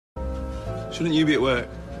Shouldn't you be at work?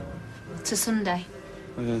 It's a Sunday.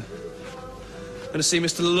 Gonna see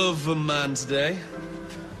Mr. Loverman today.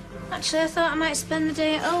 Actually, I thought I might spend the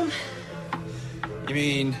day at home. You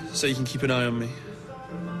mean so you can keep an eye on me?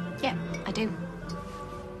 Yeah, I do.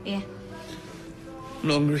 Yeah. I'm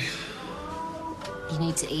not hungry. You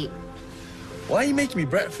need to eat. Why are you making me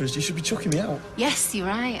breakfast? You should be chucking me out. Yes, you're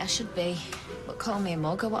right, I should be. But call me a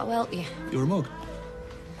mug, or what'll help you? You're a mug.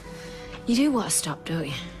 You do want to stop, don't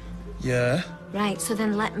you? Yeah. Right, so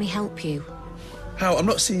then let me help you. How? I'm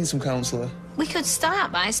not seeing some counsellor. We could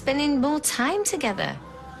start by spending more time together.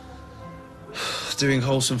 Doing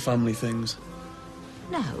wholesome family things.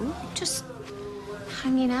 No, just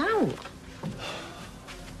hanging out.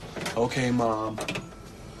 OK, Mom.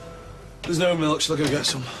 There's no milk. Shall I go get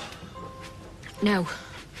some? No.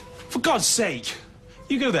 For God's sake!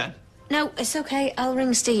 You go then. No, it's OK. I'll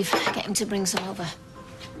ring Steve. Get him to bring some over.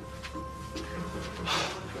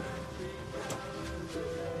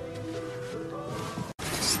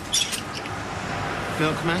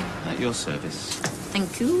 Milkman, at your service.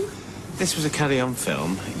 Thank you. This was a carry-on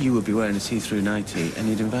film. You would be wearing a see-through nightie and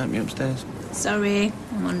you'd invite me upstairs. Sorry,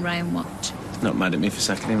 I'm on Ryan watch. Not mad at me for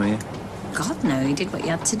sacking him, are you? God, no, you did what you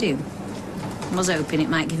had to do. I was hoping it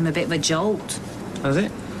might give him a bit of a jolt. Has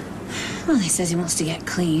it? Well, he says he wants to get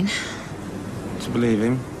clean. To believe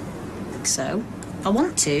him? So? I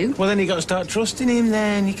want to. Well, then you got to start trusting him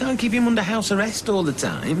then. You can't keep him under house arrest all the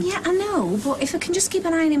time. Yeah, I know, but if I can just keep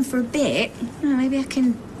an eye on him for a bit, you know, maybe I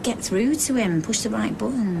can get through to him, push the right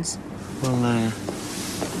buttons. Well,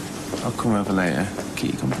 I'll come over later.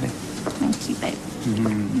 Keep you company. Thank you, babe.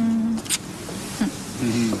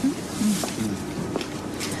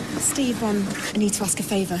 Steve, I need to ask a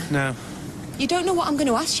favour. No. You don't know what I'm going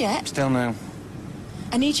to ask yet. Still no.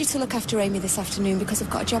 I need you to look after Amy this afternoon because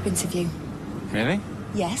I've got a job interview. Really?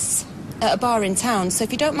 Yes. At a bar in town, so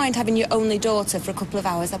if you don't mind having your only daughter for a couple of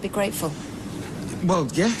hours, I'd be grateful. Well,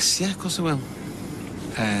 yes. Yeah, of course I will.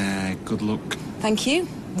 Good luck. Thank you.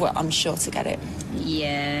 Well, I'm sure to get it.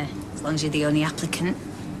 Yeah, as long as you're the only applicant.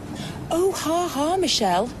 Oh, ha,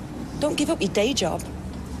 Michelle. Don't give up your day job.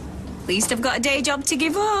 At least I've got a day job to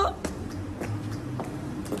give up.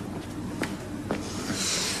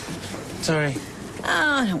 Sorry.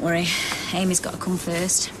 Oh, don't worry. Amy's got to come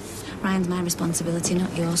first. Ryan's my responsibility,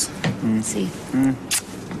 not yours. See?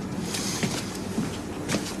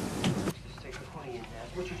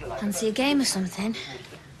 Fancy a game or something?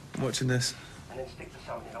 I'm watching this.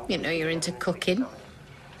 You know you're into cooking.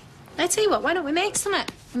 I tell you what, why don't we make something?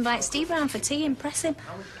 Invite Steve round for tea, impress him.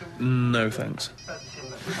 No, thanks.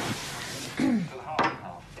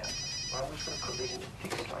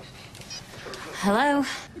 Hello?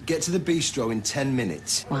 Get to the bistro in 10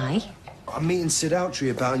 minutes. Why? I'm meeting Sid Outry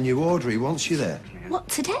about a new order. He wants you there. What,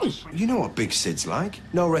 today? You know what Big Sid's like.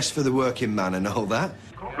 No rest for the working man and all that.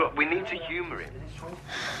 Look, we need to humour him.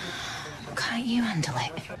 Can't you handle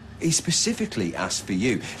it? He specifically asked for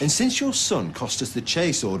you. And since your son cost us the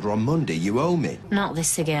chase order on Monday, you owe me. Not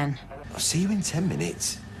this again. I'll see you in 10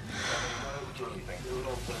 minutes.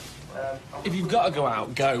 If you've got to go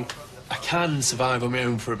out, go. I can survive on my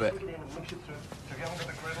own for a bit.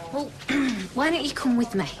 Well, why don't you come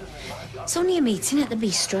with me? It's only a meeting at the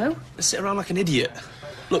bistro. I sit around like an idiot.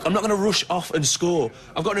 Look, I'm not going to rush off and score.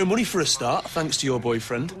 I've got no money for a start, thanks to your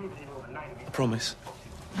boyfriend. I promise.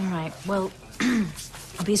 All right, well,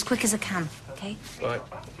 I'll be as quick as I can, OK? Right.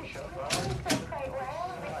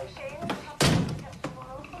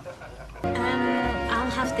 I'll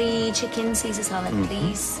have the chicken Caesar salad,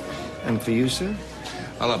 please. And for you, sir?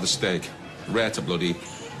 I'll have the steak. Rare to bloody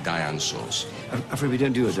Diane sauce. I'm afraid we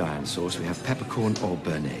don't do a Diane sauce. We have peppercorn or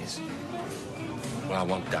béarnaise. Well, I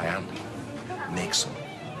want Diane. Make some.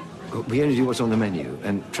 We only do what's on the menu,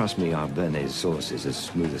 and trust me, our béarnaise sauce is as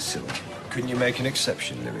smooth as silk. Couldn't you make an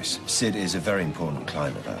exception, Lewis? Sid is a very important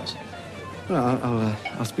client of ours. Well,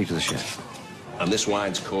 I'll speak to the chef. And this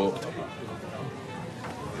wine's corked.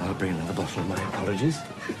 I'll bring another bottle of my apologies.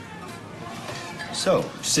 So,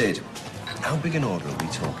 Sid, how big an order are we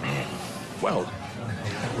talking here? Well,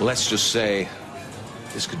 let's just say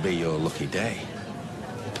this could be your lucky day.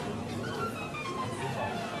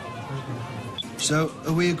 So,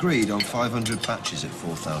 are we agreed on 500 batches at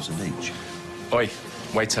 4,000 each? Oi,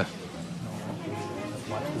 waiter.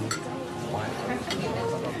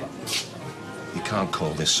 You can't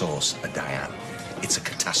call this sauce a Diane. It's a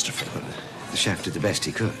catastrophe. The chef did the best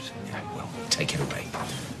he could. Yeah, well, take it away.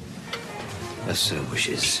 As sir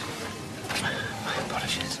wishes. My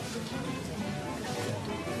apologies.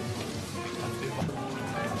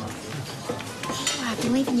 Oh, I've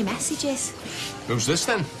been leaving you messages. Who's this,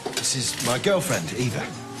 then? This is my girlfriend, Eva.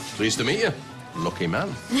 Pleased to meet you. Lucky man.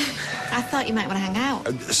 I thought you might want to hang out.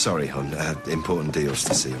 Sorry, hon. Important deals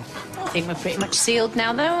to seal. I think we're pretty much sealed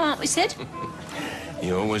now, though, aren't we, Sid?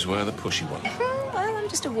 You always were the pushy one. Well, I'm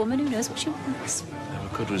just a woman who knows what she wants. Never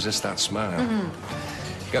could resist that smile.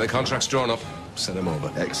 Get the contracts drawn up. Send them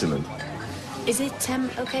over. Excellent. Is it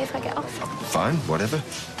okay if I get off? Fine, whatever.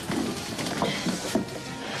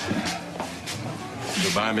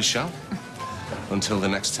 Goodbye, Michelle. Until the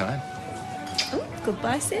next time. Oh,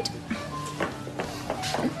 goodbye, Sid.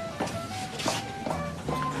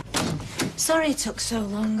 Sorry it took so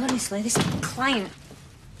long, honestly. This client.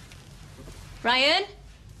 Ryan?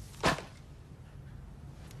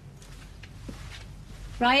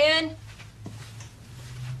 Ryan?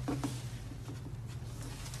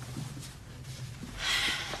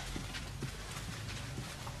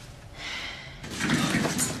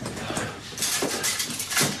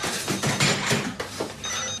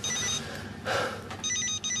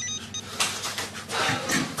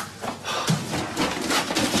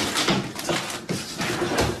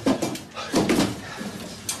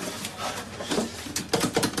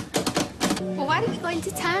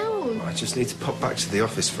 Into town. I just need to pop back to the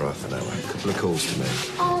office for half an hour. A couple of calls to make.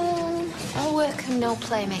 Oh, all work and no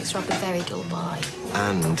playmates Rob a very dull boy.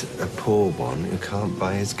 And a poor one who can't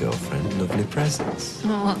buy his girlfriend lovely presents.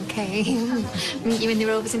 Oh, okay. Meet you in the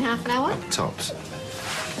Rovers in half an hour? Tops.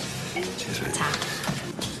 Cheers, mate. Ta.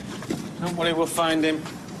 Don't worry, we'll find him.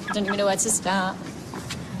 Don't even know where to start.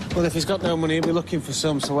 Well, if he's got no money, he'll be looking for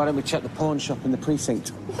some, so why don't we check the pawn shop in the precinct?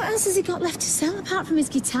 What else has he got left to sell apart from his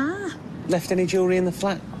guitar? Left any jewellery in the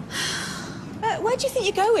flat? Where do you think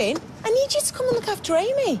you're going? I need you to come and look after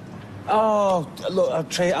Amy. Oh, look,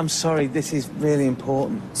 Trey, I'm sorry. This is really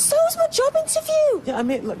important. So's my job interview. Yeah, I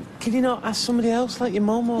mean, look, can you not ask somebody else, like your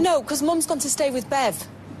mum or... No, because Mum's gone to stay with Bev.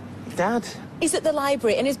 Dad? He's at the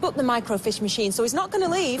library and he's booked the microfiche machine, so he's not going to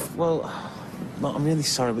leave. Well, look, I'm really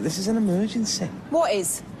sorry, but this is an emergency. What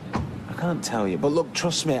is? I can't tell you, but look,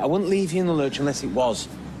 trust me, I wouldn't leave you in the lurch unless it was.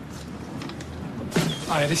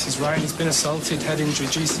 Hi, this is Ryan. He's been assaulted, head injury,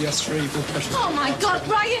 GCS 3, blood pressure. Oh, my God,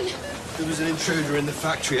 Ryan! There was an intruder in the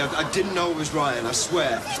factory. I didn't know it was Ryan, I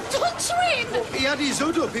swear. Done to him! He had his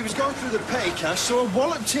hood up. He was going through the petty cash, so I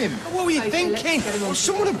walloped him. What were you thinking? Well,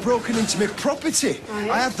 someone had broken into my property.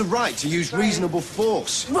 I have the right to use reasonable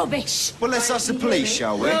force. Rubbish! Well, let's ask the police,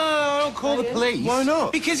 shall we? No, don't call the police. Why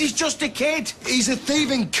not? Because he's just a kid. He's a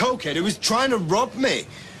thieving cokehead who was trying to rob me.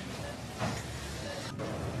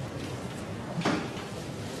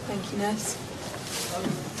 Thank you, nurse.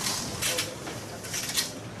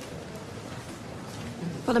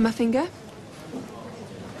 Bottom of my finger.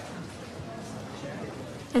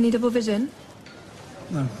 Any double vision?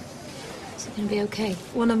 No. Is it going to be okay?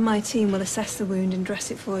 One of my team will assess the wound and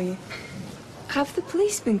dress it for you. Have the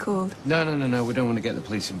police been called? No, we don't want to get the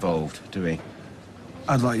police involved, do we?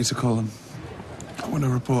 I'd like you to call them. I want to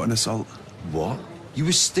report an assault. What? You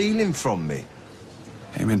were stealing from me?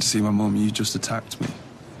 Came in to see my mum, you just attacked me.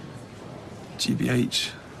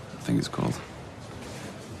 GBH, I think it's called.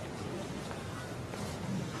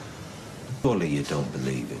 Bully, you don't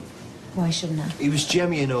believe him. Why shouldn't I? He was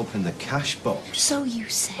jemmying open the cash box. So you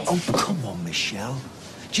said. Oh, come on, Michelle.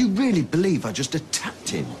 Do you really believe I just attacked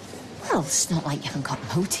him? Well, it's not like you haven't got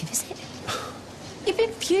motive, is it? You've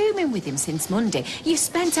been fuming with him since Monday. You've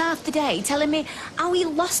spent half the day telling me how he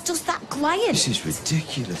lost us that client. This is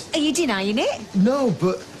ridiculous. Are you denying it? No,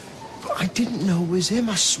 but I didn't know it was him,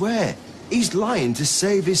 I swear. He's lying to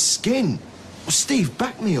save his skin. Well, Steve,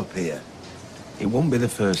 back me up here. It won't be the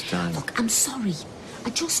first time. Look, I'm sorry. I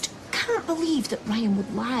just can't believe that Ryan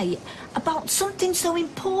would lie about something so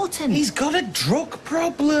important. He's got a drug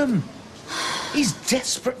problem. He's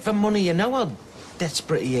desperate for money. You know how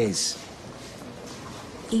desperate he is.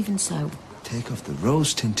 Even so. Take off the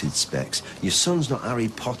rose-tinted specs. Your son's not Harry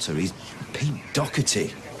Potter, he's Pete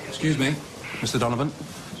Doherty. Excuse me, Mr. Donovan.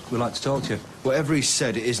 We'd like to talk to you. Whatever he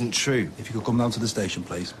said, it isn't true. If you could come down to the station,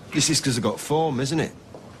 please. This is because I got form, isn't it?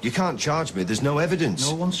 You can't charge me, there's no evidence.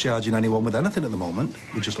 No one's charging anyone with anything at the moment.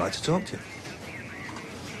 We'd just like to talk to you.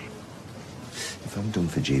 If I'm done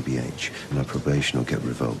for GBH, my probation will get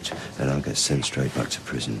revoked, and I'll get sent straight back to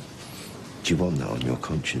prison. Do you want that on your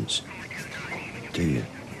conscience? Do you?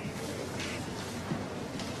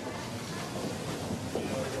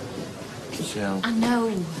 Michelle. I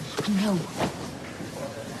know.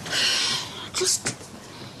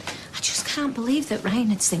 I just can't believe that Ryan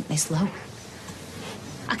had sink this low.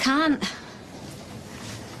 I can't.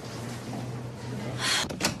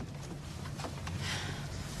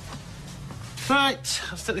 Right,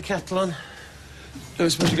 I'll stick the kettle on. Don't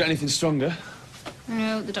suppose you got anything stronger?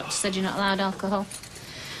 No, the doctor said you're not allowed alcohol.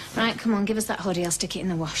 Right, come on, give us that hoodie. I'll stick it in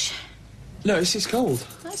the wash. No, it's cold.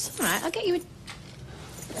 That's all right. I'll get you a...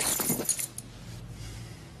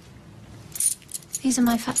 These are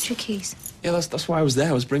my factory keys. Yeah, that's why I was there.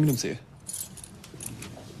 I was bringing them to you.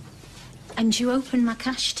 And you opened my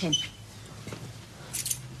cash tin.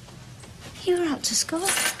 You were out to score.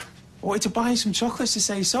 I wanted to buy you some chocolates to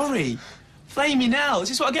say sorry. Flame me now. This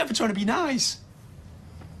is what I get for trying to be nice.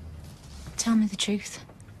 Tell me the truth.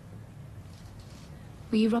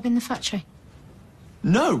 Were you robbing the factory?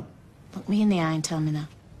 No. Look me in the eye and tell me that.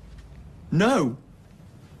 No.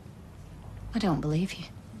 I don't believe you.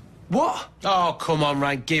 What? Oh, come on,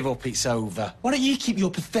 Ryan, give up, it's over. Why don't you keep your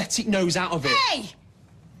pathetic nose out of it? Hey!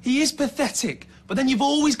 He is pathetic, but then you've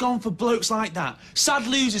always gone for blokes like that. Sad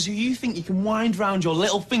losers who you think you can wind round your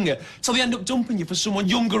little finger till they end up dumping you for someone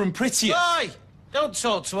younger and prettier. Oi! Don't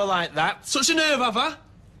talk to her like that. Such a nerve, have I?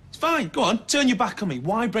 It's fine, go on, turn your back on me.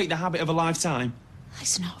 Why break the habit of a lifetime?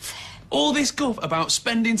 That's not fair. All this guff about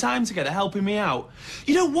spending time together, helping me out.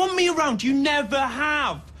 You don't want me around, you never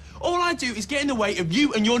have. All I do is get in the way of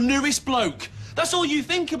you and your newest bloke. That's all you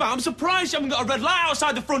think about. I'm surprised you haven't got a red light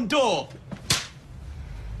outside the front door.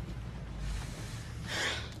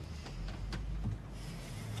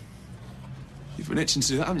 You've been itching to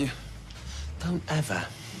do that, haven't you? Don't ever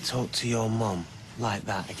talk to your mum like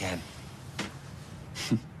that again.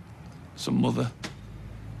 Some mother.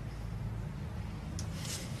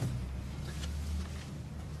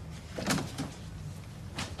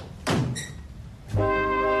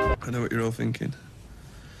 I know what you're all thinking.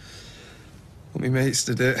 Well, my mates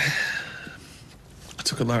did it. I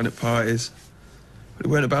took a line at parties. But it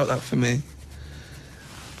weren't about that for me.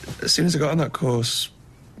 As soon as I got on that course,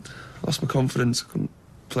 I lost my confidence. I couldn't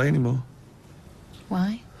play anymore.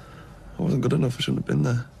 Why? I wasn't good enough. I shouldn't have been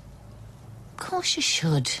there. Of course you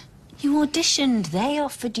should. You auditioned. They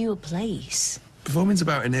offered you a place. Performing's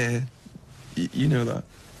about in here. You know that.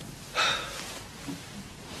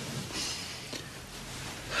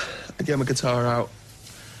 I get my guitar out.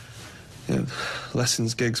 You know,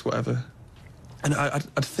 lessons, gigs, whatever. And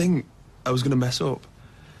I'd think I was going to mess up.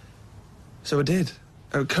 So I did.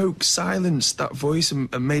 Coke silenced that voice and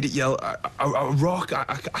made it yell, I rock,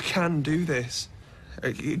 I can do this.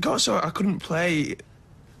 It got so I couldn't play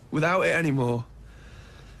without it anymore.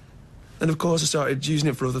 And of course I started using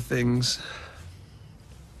it for other things.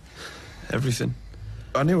 Everything.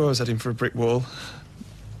 I knew I was heading for a brick wall.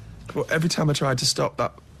 But every time I tried to stop,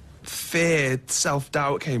 that fear,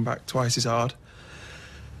 self-doubt came back twice as hard.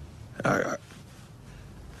 I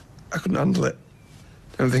couldn't handle it.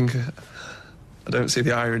 I don't see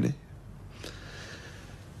the irony.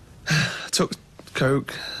 I took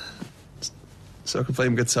Coke so I could play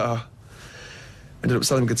him guitar. Ended up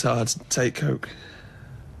selling guitar to take Coke.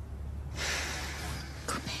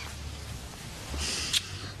 Come here.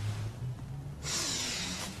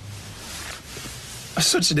 I'm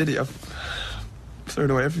such an idiot. I've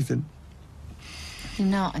thrown away everything. You're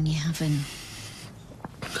not, and you haven't.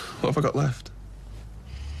 What have I got left?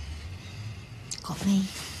 Got me.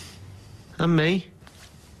 And me.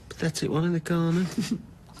 Pathetic one in the corner. I'm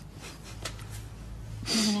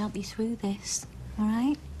going to help you through this, all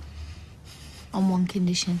right? On one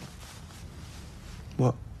condition.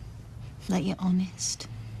 What? That you're honest.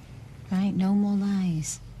 Right? No more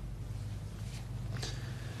lies.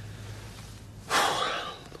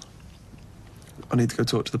 I need to go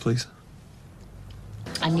talk to the police.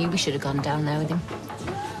 I knew we should have gone down there with him.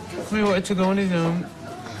 We wanted to go on his own.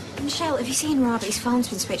 Michelle, have you seen Rob? His phone's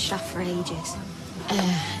been switched off for ages.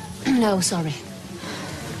 No, sorry.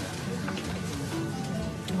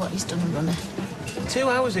 What he's done, runner. 2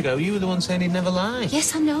 hours ago, you were the one saying he'd never lie.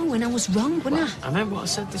 Yes, I know, and I was wrong, wasn't I? I meant what I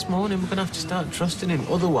said this morning. We're going to have to start trusting him.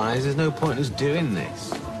 Otherwise, there's no point in us doing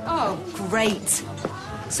this. Oh, great.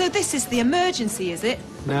 So this is the emergency, is it?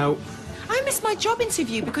 No. I missed my job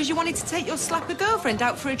interview because you wanted to take your slapper girlfriend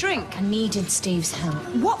out for a drink. I needed Steve's help.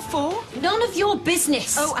 What for? None of your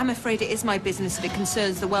business. Oh, I'm afraid it is my business if it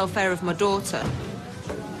concerns the welfare of my daughter.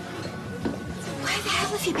 Where the hell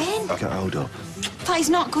have you been? Okay, hold up. That is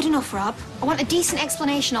not good enough, Rob. I want a decent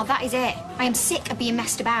explanation, or that is it. I am sick of being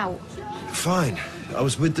messed about. Fine. I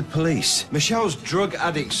was with the police. Michelle's drug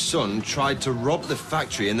addict son tried to rob the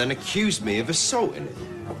factory and then accused me of assaulting him.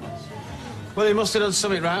 Well, he must have done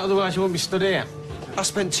something right, otherwise you won't be stood here. I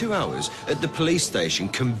spent 2 hours at the police station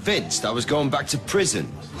convinced I was going back to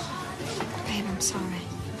prison. Babe, I'm sorry.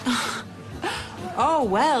 Oh,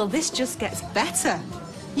 well, this just gets better.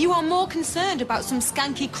 You are more concerned about some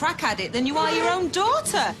skanky crack addict than you are your own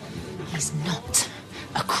daughter. He's not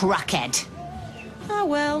a crackhead. Oh,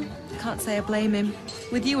 well, can't say I blame him.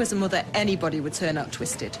 With you as a mother, anybody would turn out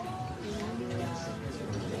twisted.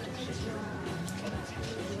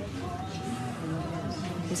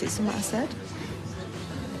 Was it something I said?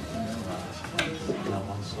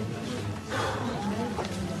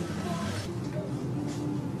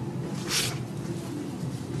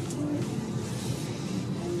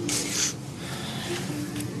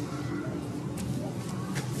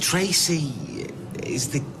 Tracy is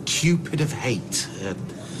the Cupid of hate.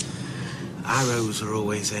 Arrows are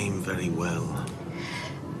always aimed very well.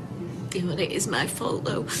 Yeah, but it is my fault,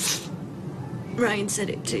 though. Ryan said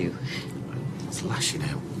it too. It's lashing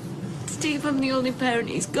out. Steve, I'm the only parent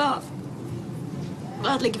he's got.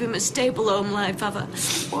 Hardly give him a stable home life, have I?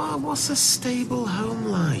 What's a stable home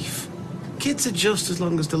life? Kids are just as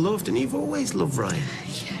long as they're loved, and you've always loved Ryan.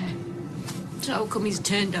 Yeah. So how come he's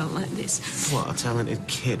turned out like this? What, a talented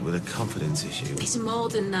kid with a confidence issue? He's more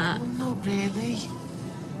than that. Well, not really.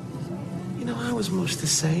 You know, I was much the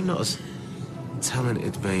same, not as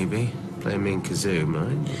talented, maybe. Playing me in kazoo,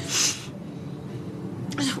 mind you.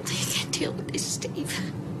 I don't think I can deal with this, Steve.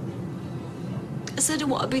 I said I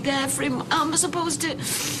want to be there for him. How am I supposed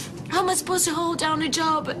to hold down a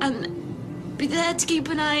job and be there to keep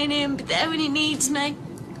an eye on him, be there when he needs me?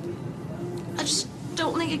 I just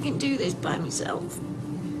don't think I can do this by myself.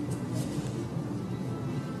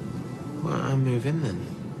 Well, I'll move in then.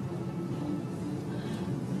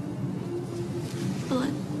 Well,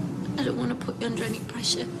 I don't want to put you under any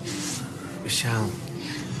pressure. Michelle,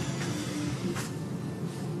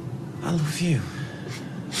 I love you.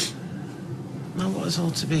 I want us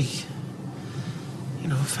all to be, you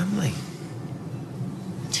know, a family.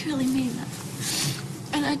 Do you really mean that?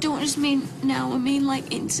 And I don't just mean now, I mean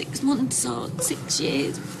like in 6 months or 6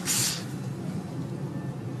 years.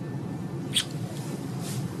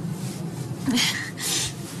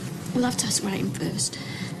 We'll have to ask Ryan first.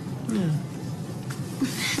 Yeah.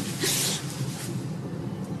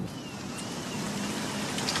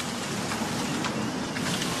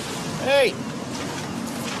 Hey!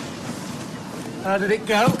 How did it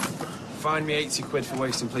go? Find me 80 quid for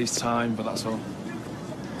wasting police time, but that's all.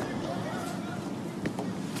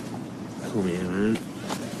 Come here, man.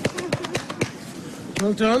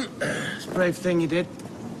 Well done. It's a brave thing you did.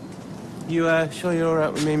 You, sure you're all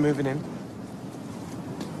right with me moving in?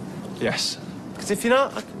 Yes, Because if you're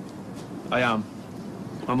not, I am.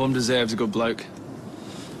 My mum deserves a good bloke.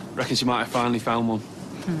 Reckon she might have finally found one.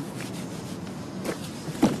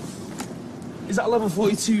 Is that a level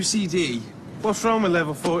 42 CD? What's wrong with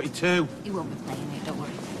level 42? He won't be playing it, don't worry.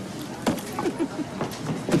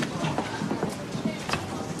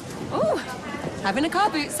 Oh, having a car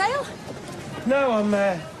boot sale? No, I'm,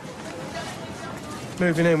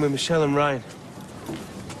 moving in with Michelle and Ryan.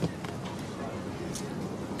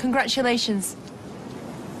 Congratulations.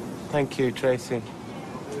 Thank you, Tracy.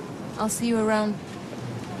 I'll see you around.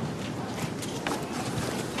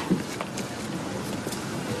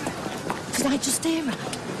 Did I just hear her?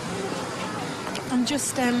 I'm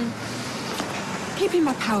just, keeping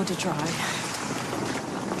my powder dry.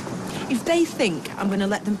 If they think I'm going to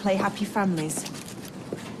let them play happy families,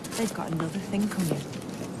 they've got another thing coming.